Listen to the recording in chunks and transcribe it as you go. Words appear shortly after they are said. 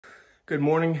Good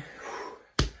morning.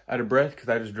 Out of breath because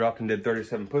I just dropped and did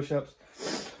 37 push-ups.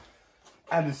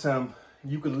 Added some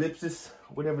eucalyptus,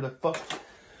 whatever the fuck.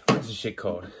 What's this shit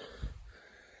called?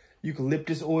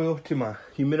 Eucalyptus oil to my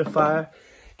humidifier.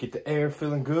 Get the air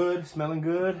feeling good, smelling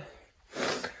good.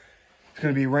 It's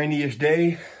gonna be a rainy-ish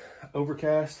day.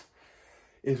 Overcast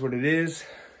is what it is.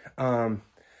 Got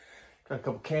a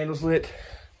couple candles lit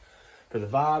for the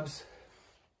vibes.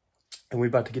 And we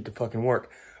about to get to fucking work.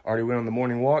 Already went on the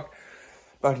morning walk.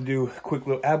 About to do a quick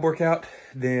little ab workout,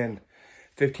 then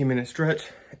 15-minute stretch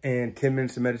and 10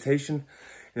 minutes of meditation. And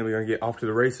then we're gonna get off to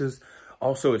the races.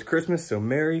 Also, it's Christmas, so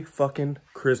Merry fucking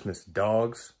Christmas,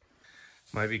 dogs.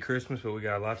 Might be Christmas, but we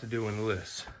got a lot to do on the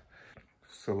list.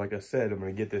 So like I said, I'm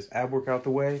gonna get this ab work out the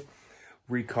way,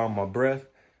 recalm my breath,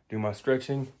 do my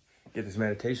stretching, get this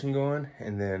meditation going,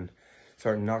 and then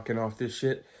start knocking off this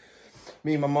shit.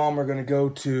 Me and my mom are gonna go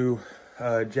to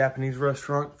a Japanese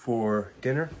restaurant for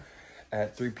dinner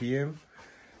at 3 p.m.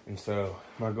 And so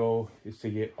my goal is to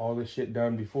get all this shit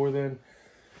done before then.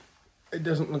 It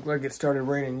doesn't look like it started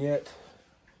raining yet,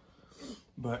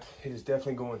 but it is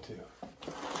definitely going to,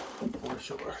 for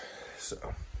sure. So,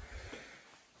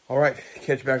 all right,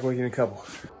 catch back with you in a couple.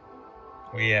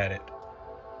 We at it.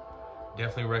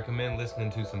 Definitely recommend listening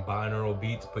to some binaural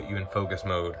beats, put you in focus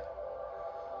mode.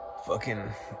 Fucking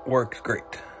works great.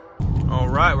 All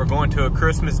right, we're going to a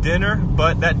Christmas dinner,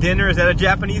 but that dinner is at a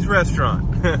Japanese restaurant.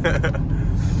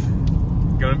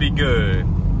 Gonna be good.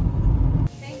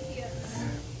 Thank you.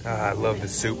 I love the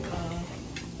soup.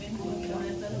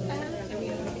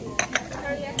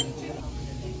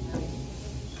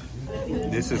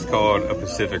 This is called a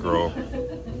Pacific roll.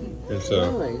 And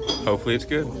so hopefully it's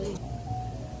good.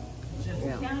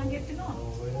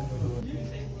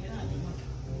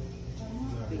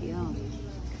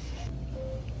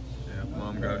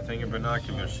 Mom got a thing of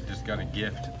binoculars. She just got a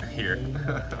gift here.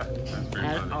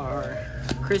 At our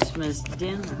Christmas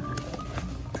dinner. Look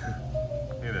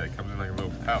at that, it comes in like a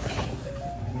little pouch.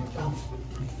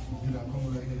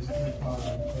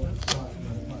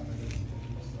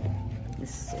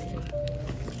 Let's see.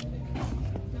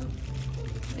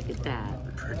 Look at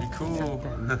that. Pretty cool.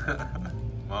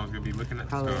 Mom's gonna be looking at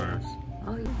the stars.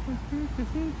 Oh, yeah.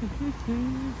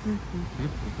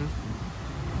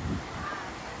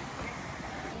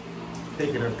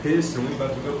 Taking a piss and we're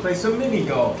about to go play some mini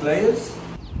golf, players.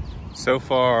 So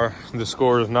far, the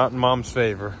score is not in Mom's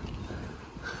favor.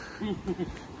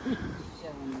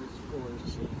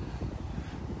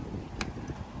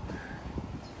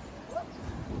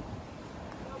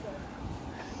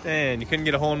 Man, you couldn't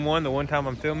get a hole in one the one time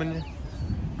I'm filming you?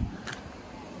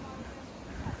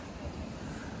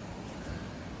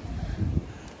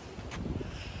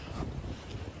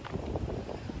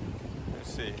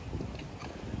 Let's see.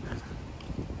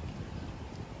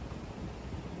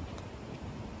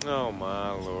 Oh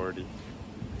my lordy.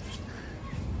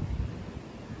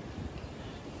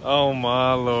 Oh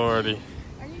my lordy.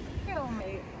 Are you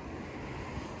filming?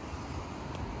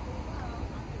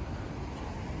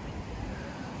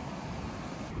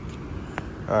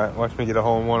 Alright, watch me get a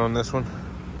hole in one on this one.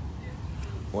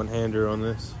 One hander on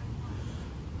this.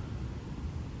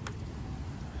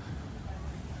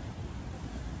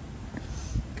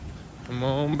 Come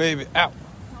on, baby. Ow!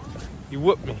 You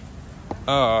whooped me.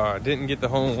 Oh, I didn't get the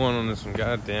hole in one on this one.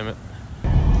 God damn it.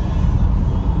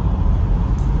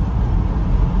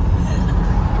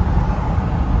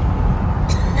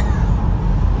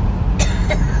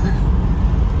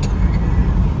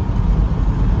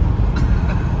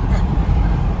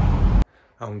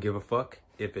 I don't give a fuck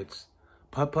if it's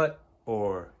putt-putt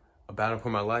or a battle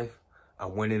for my life. I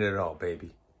win it at all,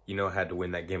 baby. You know I had to win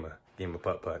that game of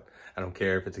putt-putt. I don't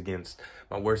care if it's against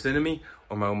my worst enemy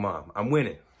or my own mom. I'm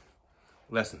winning.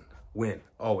 Lesson, win,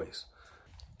 always.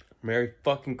 Merry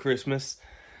fucking Christmas,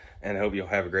 and I hope you'll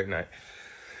have a great night.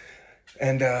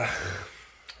 And,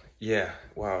 yeah,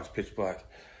 wow, it's pitch black.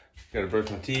 Gotta brush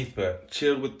my teeth, but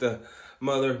chilled with the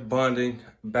mother, bonding,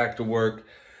 back to work.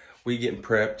 We getting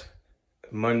prepped.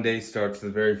 Monday starts the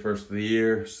very first of the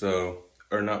year, so,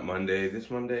 or not Monday, this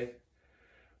Monday?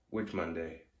 Which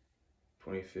Monday?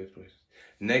 25th?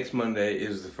 Next Monday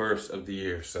is the first of the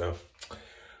year, so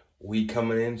we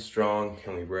coming in strong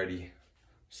and we ready.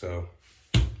 So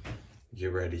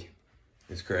get ready.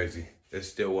 It's crazy. It's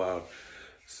still wild.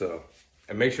 So,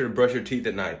 and make sure to brush your teeth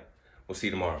at night. We'll see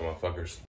you tomorrow, motherfuckers.